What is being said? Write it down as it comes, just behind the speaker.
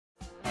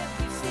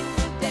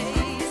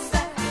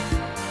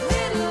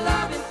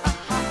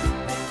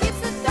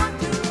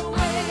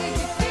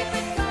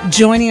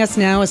Joining us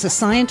now is a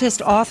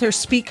scientist, author,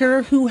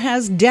 speaker who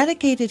has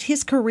dedicated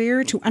his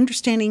career to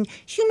understanding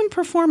human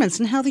performance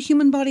and how the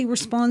human body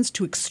responds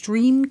to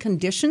extreme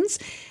conditions.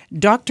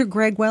 Dr.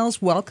 Greg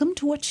Wells, welcome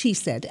to What She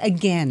Said.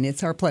 Again,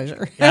 it's our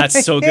pleasure.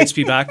 That's so good to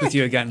be back with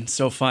you again.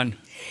 So fun.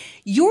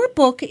 Your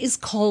book is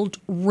called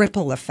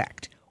Ripple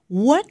Effect.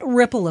 What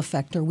ripple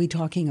effect are we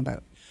talking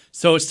about?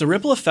 So it's the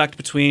ripple effect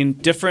between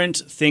different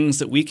things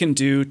that we can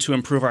do to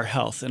improve our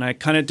health. And I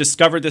kind of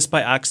discovered this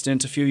by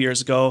accident a few years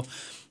ago.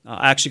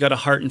 I actually got a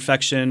heart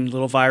infection,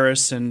 little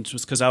virus, and it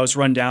was because I was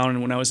run down.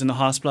 And when I was in the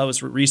hospital, I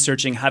was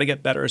researching how to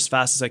get better as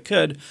fast as I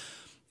could.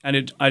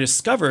 And I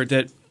discovered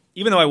that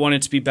even though I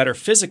wanted to be better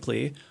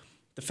physically,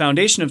 the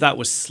foundation of that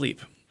was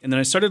sleep. And then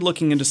I started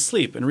looking into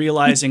sleep and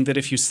realizing that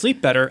if you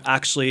sleep better,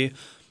 actually,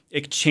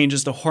 it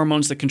changes the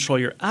hormones that control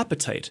your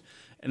appetite.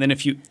 And then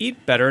if you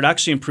eat better, it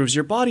actually improves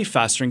your body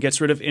faster and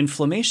gets rid of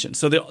inflammation.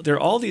 So there are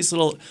all these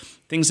little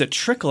things that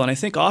trickle. And I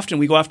think often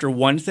we go after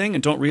one thing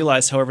and don't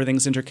realize how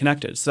everything's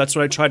interconnected. So that's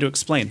what I try to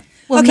explain.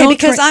 Well, okay,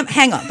 because I'm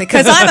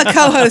a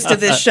co-host of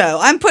this show.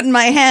 I'm putting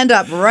my hand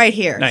up right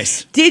here.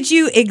 Nice. Did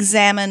you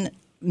examine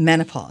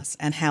menopause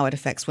and how it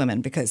affects women?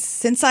 Because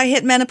since I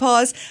hit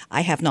menopause, I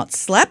have not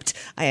slept.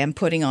 I am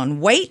putting on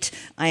weight.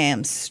 I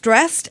am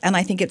stressed. And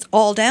I think it's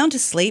all down to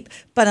sleep.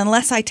 But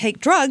unless I take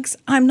drugs,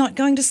 I'm not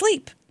going to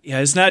sleep. Yeah,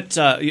 isn't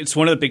that, it's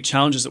one of the big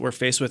challenges that we're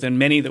faced with, and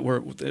many that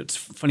it's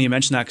funny you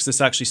mention that because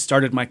this actually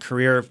started my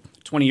career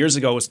 20 years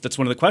ago. That's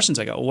one of the questions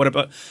I got. Well, what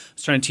about, I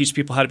was trying to teach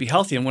people how to be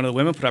healthy, and one of the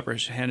women put up her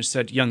hand and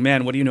said, "Young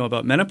man, what do you know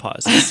about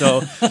menopause?" And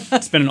so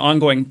it's been an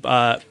ongoing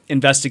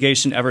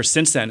investigation ever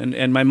since then.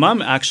 And my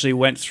mom actually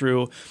went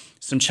through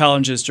some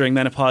challenges during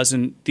menopause,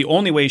 and the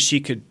only way she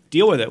could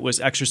deal with it was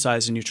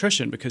exercise and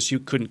nutrition because she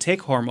couldn't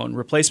take hormone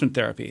replacement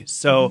therapy.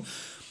 So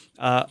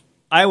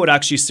I would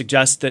actually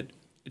suggest that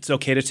it's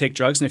okay to take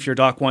drugs, and if your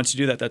doc wants you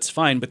to do that, that's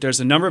fine. But there's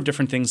a number of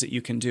different things that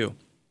you can do.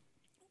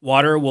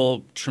 Water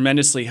will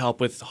tremendously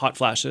help with hot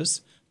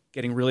flashes,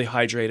 getting really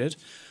hydrated.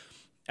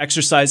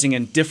 Exercising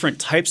and different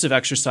types of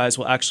exercise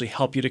will actually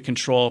help you to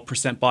control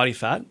percent body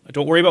fat.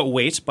 Don't worry about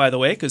weight, by the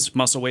way, because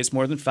muscle weighs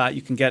more than fat.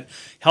 You can get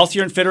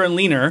healthier and fitter and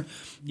leaner,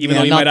 even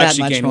though you might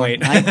actually gain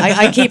weight.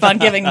 I keep on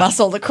giving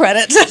muscle the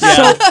credit.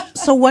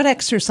 So what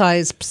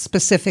exercise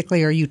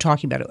specifically are you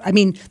talking about? I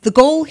mean, the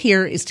goal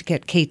here is to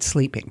get Kate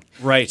sleeping.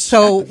 Right.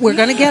 So we're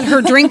going to get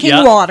her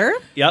drinking water.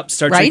 Yep,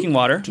 start drinking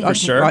water, for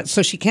sure.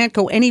 So she can't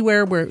go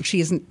anywhere where she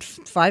isn't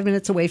 5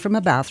 minutes away from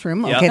a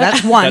bathroom. Okay,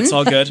 that's one. That's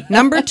all good.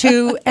 Number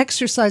two,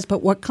 exercise,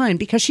 but what kind?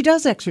 Because she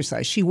does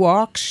exercise. She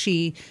walks,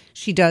 she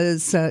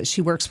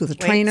works with a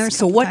trainer.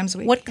 So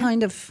what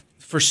kind of...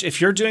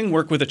 If you're doing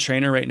work with a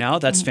trainer right now,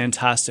 that's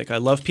fantastic. I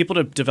love people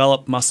to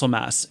develop muscle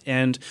mass.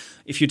 And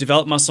if you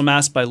develop muscle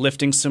mass by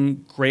lifting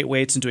some great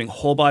weights and doing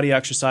whole body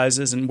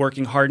exercises and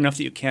working hard enough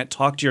that you can't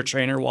talk to your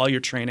trainer while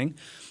you're training,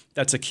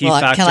 that's a key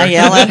factor. Can I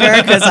yell at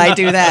her? Because I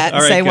do that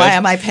and right, say, good. why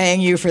am I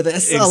paying you for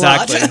this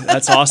Exactly. a lot?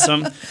 That's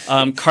awesome.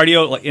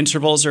 Cardio, like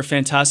intervals are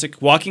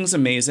fantastic. Walking's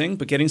amazing,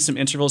 but getting some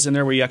intervals in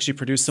there where you actually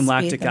produce some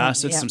lactic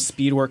acid, some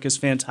speed work is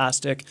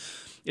fantastic.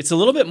 It's a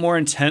little bit more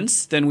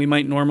intense than we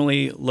might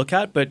normally look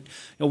at, but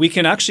we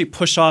can actually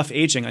push off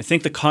aging. I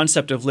think the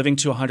concept of living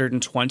to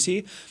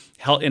 120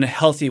 in a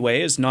healthy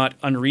way is not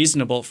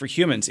unreasonable for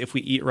humans if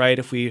we eat right,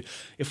 if we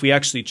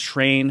actually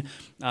train,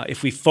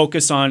 if we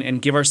focus on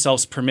and give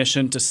ourselves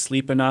permission to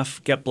sleep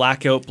enough, get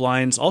blackout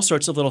blinds, all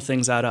sorts of little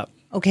things add up.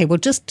 Okay, well,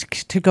 just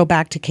to go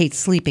back to Kate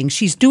sleeping,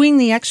 she's doing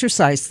the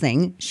exercise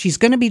thing. She's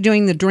going to be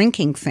doing the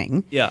drinking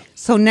thing. Yeah.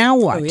 So now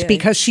what?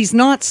 Because she's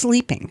not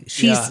sleeping.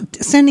 She's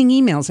sending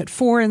emails at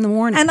 4 a.m.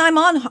 And I'm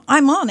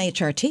on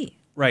HRT.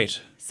 Right.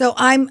 So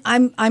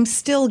I'm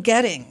still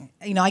getting,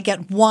 I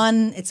get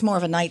one. It's more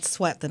of a night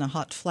sweat than a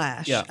hot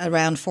flash.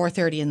 Around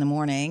 4:30 in the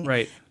morning.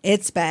 Right.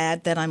 It's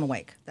bad. Then I'm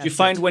awake. Do you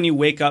find when you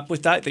wake up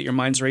with that your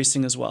mind's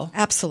racing as well?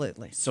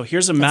 Absolutely. So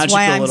here's a That's magical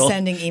why I'm little...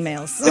 sending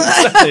emails.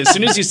 Exactly. As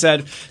soon as you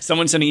said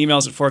someone sending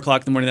emails at 4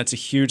 o'clock in the morning, that's a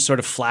huge sort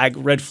of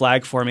red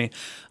flag for me.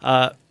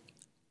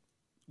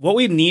 What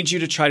we need you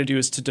to try to do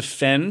is to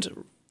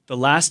defend the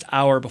last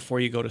hour before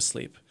you go to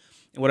sleep.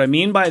 And what I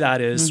mean by that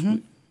is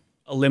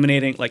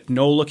eliminating, like,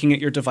 no looking at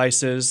your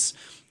devices,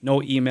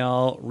 no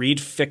email,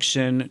 read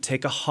fiction,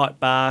 take a hot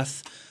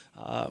bath,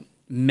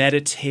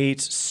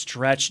 meditate,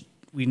 stretch.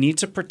 We need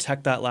to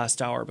protect that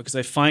last hour because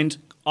I find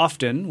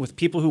often with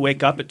people who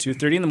wake up at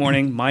 2:30 in the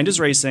morning, mind is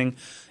racing,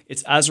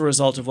 it's as a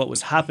result of what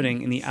was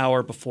happening in the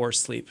hour before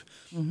sleep.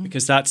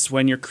 Because that's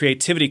when your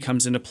creativity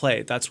comes into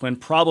play. That's when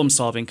problem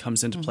solving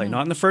comes into play,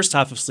 not in the first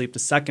half of sleep, the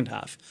second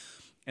half.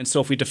 And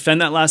so if we defend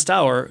that last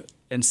hour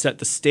and set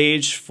the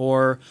stage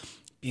for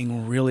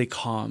being really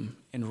calm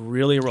and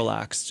really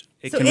relaxed,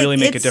 it can really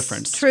make a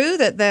difference. It's true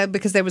that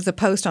because there was a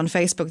post on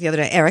Facebook the other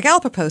day, Eric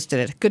Alper posted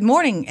it. Good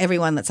morning,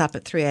 everyone that's up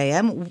at 3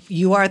 a.m.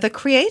 You are the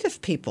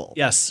creative people.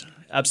 Yes,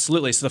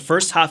 absolutely. So the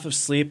first half of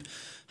sleep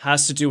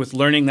has to do with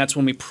learning. That's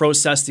when we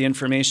process the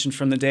information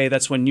from the day.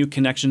 That's when new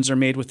connections are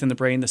made within the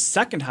brain. The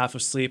second half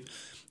of sleep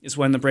is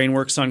when the brain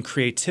works on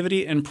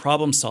creativity and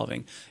problem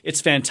solving.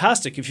 It's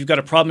fantastic. If you've got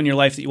a problem in your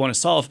life that you want to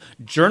solve,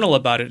 journal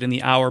about it in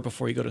the hour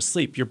before you go to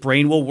sleep. Your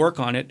brain will work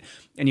on it,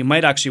 and you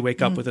might actually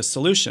wake up with a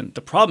solution.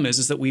 The problem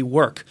is that we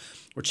work.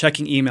 We're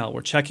checking email,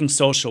 we're checking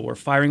social, we're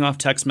firing off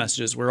text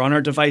messages, we're on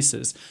our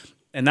devices.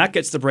 And that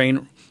gets the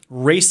brain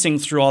racing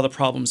through all the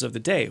problems of the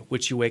day,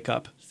 which you wake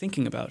up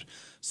thinking about.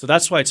 So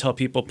that's why I tell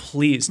people,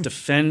 please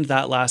defend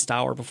that last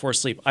hour before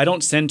sleep. I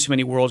don't send too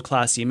many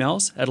world-class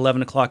emails at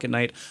 11 o'clock at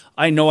night.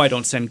 I know I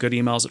don't send good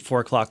emails at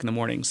 4 o'clock in the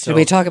morning. So should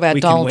we talk about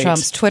Donald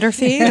Trump's Twitter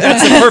feed?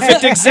 That's a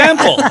perfect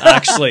example,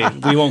 actually.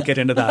 We won't get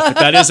into that, but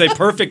that is a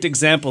perfect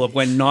example of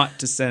when not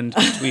to send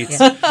tweets.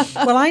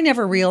 Yeah. Well, I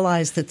never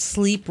realized that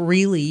sleep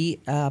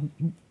really,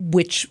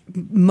 which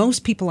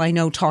most people I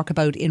know talk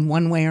about in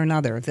one way or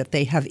another, that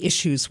they have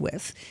issues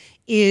with,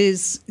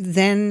 is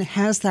then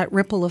has that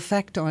ripple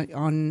effect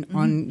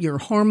on your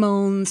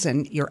hormones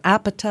and your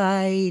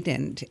appetite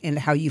and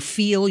how you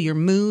feel, your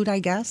mood, I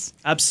guess?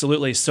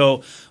 Absolutely.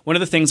 So one of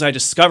the things I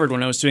discovered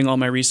when I was doing all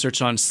my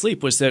research on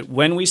sleep was that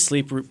when we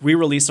sleep, we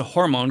release a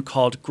hormone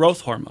called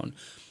growth hormone.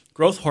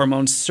 Growth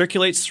hormone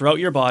circulates throughout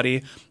your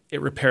body.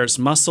 It repairs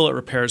muscle, it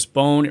repairs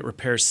bone, it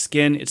repairs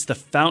skin. It's the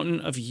fountain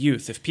of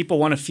youth. If people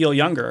want to feel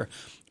younger,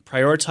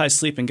 prioritize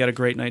sleep and get a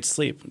great night's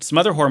sleep. Some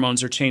other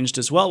hormones are changed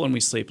as well when we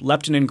sleep.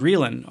 Leptin and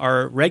ghrelin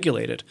are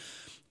regulated.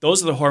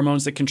 Those are the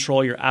hormones that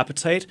control your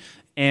appetite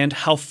and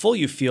how full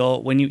you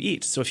feel when you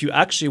eat. So if you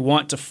actually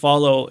want to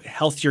follow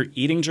healthier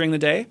eating during the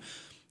day,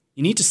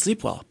 you need to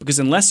sleep well, because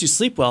unless you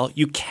sleep well,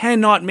 you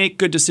cannot make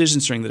good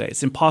decisions during the day.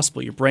 It's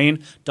impossible. Your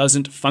brain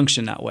doesn't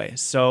function that way.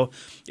 So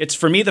it's,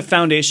 for me, the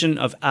foundation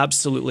of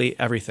absolutely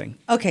everything.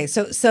 Okay,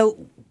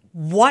 so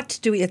what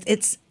do we,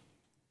 it's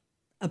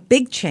a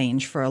big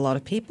change for a lot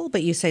of people,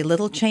 but you say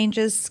little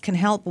changes can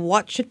help.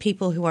 What should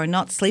people who are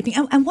not sleeping,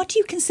 and what do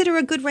you consider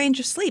a good range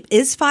of sleep?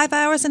 Is 5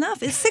 hours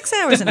enough? Is 6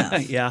 hours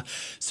enough? Yeah.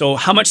 So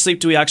how much sleep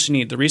do we actually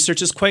need? The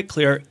research is quite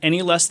clear.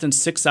 Any less than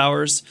 6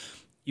 hours,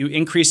 you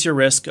increase your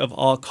risk of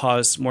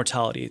all-cause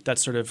mortality.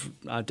 That's sort of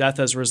death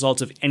as a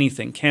result of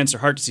anything: cancer,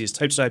 heart disease,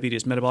 type 2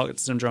 diabetes, metabolic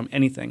syndrome,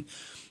 anything.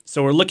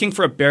 So we're looking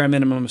for a bare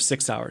minimum of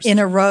 6 hours. In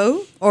a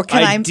row? Or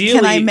can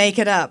I make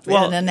it up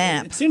in a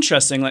nap? It's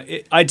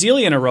interesting.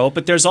 Ideally in a row,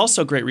 but there's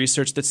also great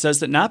research that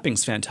says that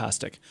napping's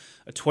fantastic.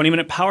 A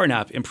 20-minute power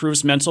nap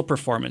improves mental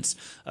performance.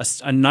 A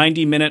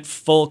 90-minute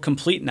full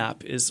complete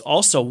nap is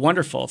also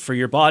wonderful for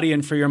your body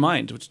and for your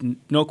mind, which,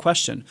 no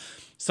question.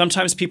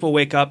 Sometimes people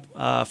wake up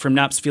from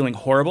naps feeling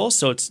horrible,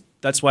 so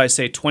that's why I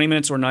say 20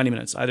 minutes or 90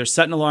 minutes. Either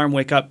set an alarm,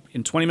 wake up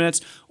in 20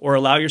 minutes, or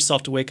allow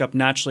yourself to wake up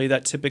naturally.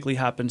 That typically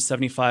happens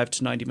 75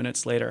 to 90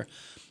 minutes later.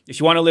 If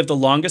you want to live the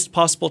longest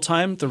possible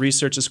time, the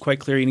research is quite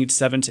clear. You need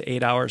 7 to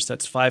 8 hours.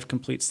 That's 5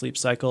 complete sleep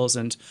cycles.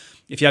 And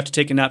if you have to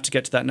take a nap to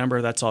get to that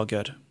number, that's all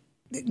good.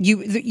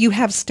 You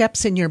have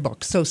steps in your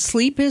book. So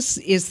sleep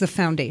is the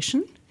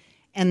foundation,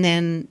 and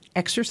then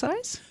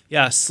exercise?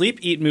 Yeah, sleep,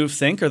 eat, move,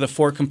 think are the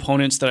 4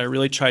 components that I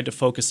really tried to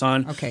focus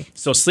on. Okay.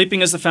 So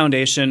sleeping is the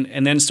foundation,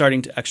 and then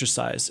starting to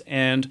exercise.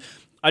 And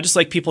I just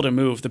like people to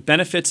move. The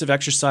benefits of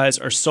exercise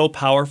are so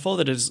powerful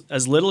that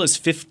as little as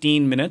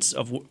 15 minutes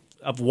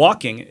of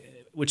walking,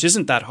 which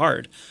isn't that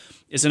hard,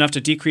 is enough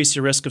to decrease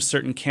your risk of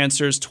certain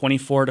cancers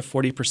 24 to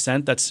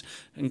 40%. That's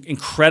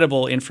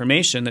incredible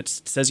information that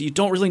says you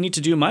don't really need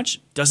to do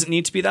much. Doesn't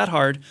need to be that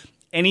hard.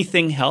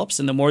 Anything helps,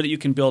 and the more that you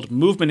can build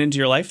movement into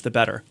your life, the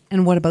better.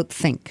 And what about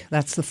think?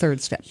 That's the third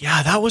step.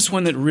 Yeah, that was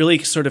one that really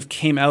sort of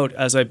came out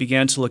as I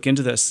began to look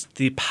into this.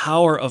 The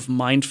power of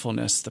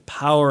mindfulness, the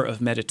power of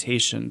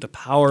meditation, the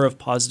power of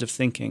positive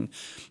thinking,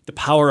 the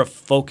power of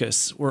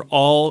focus were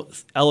all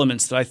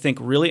elements that I think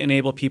really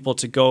enable people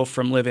to go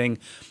from living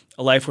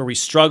a life where we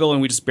struggle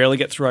and we just barely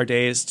get through our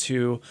days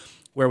to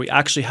where we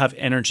actually have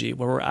energy,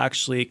 where we're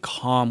actually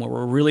calm, where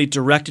we're really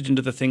directed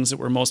into the things that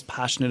we're most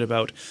passionate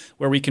about,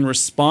 where we can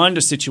respond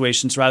to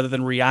situations rather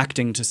than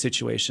reacting to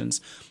situations.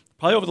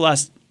 Probably over the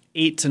last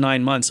 8 to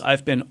 9 months,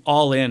 I've been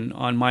all in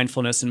on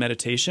mindfulness and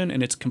meditation,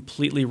 and it's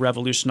completely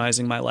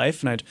revolutionizing my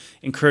life. And I'd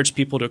encourage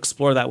people to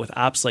explore that with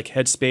apps like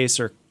Headspace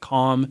or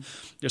Calm.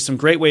 There's some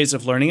great ways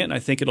of learning it, and I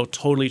think it'll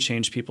totally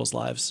change people's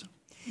lives.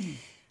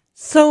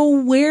 So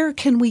where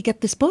can we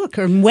get this book,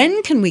 or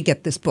when can we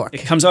get this book? It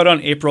comes out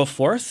on April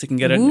 4th. You can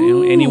get it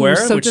anywhere,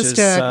 so which just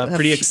is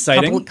pretty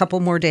exciting. Couple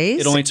more days.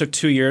 It only took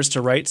 2 years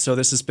to write, so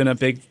this has been a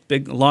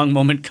big, long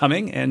moment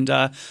coming. And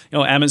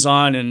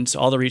Amazon and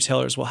all the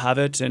retailers will have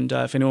it. And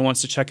if anyone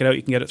wants to check it out,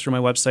 you can get it through my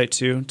website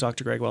too,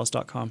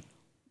 drgregwells.com.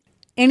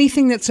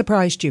 Anything that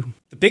surprised you?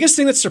 The biggest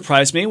thing that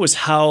surprised me was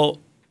how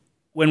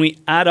when we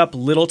add up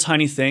little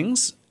tiny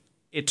things,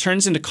 it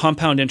turns into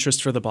compound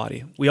interest for the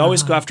body. We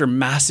always go after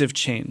massive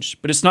change,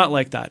 but it's not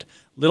like that.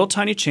 Little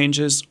tiny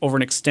changes over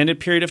an extended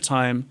period of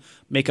time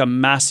make a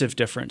massive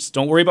difference.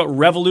 Don't worry about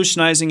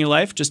revolutionizing your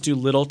life. Just do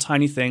little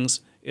tiny things.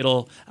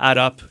 It'll add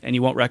up and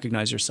you won't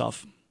recognize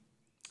yourself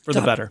for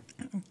the better.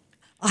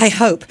 I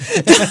hope.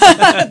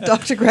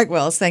 Dr. Greg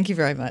Wells, thank you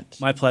very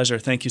much. My pleasure.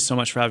 Thank you so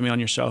much for having me on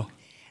your show.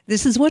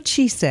 This is What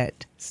She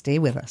Said. Stay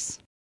with us.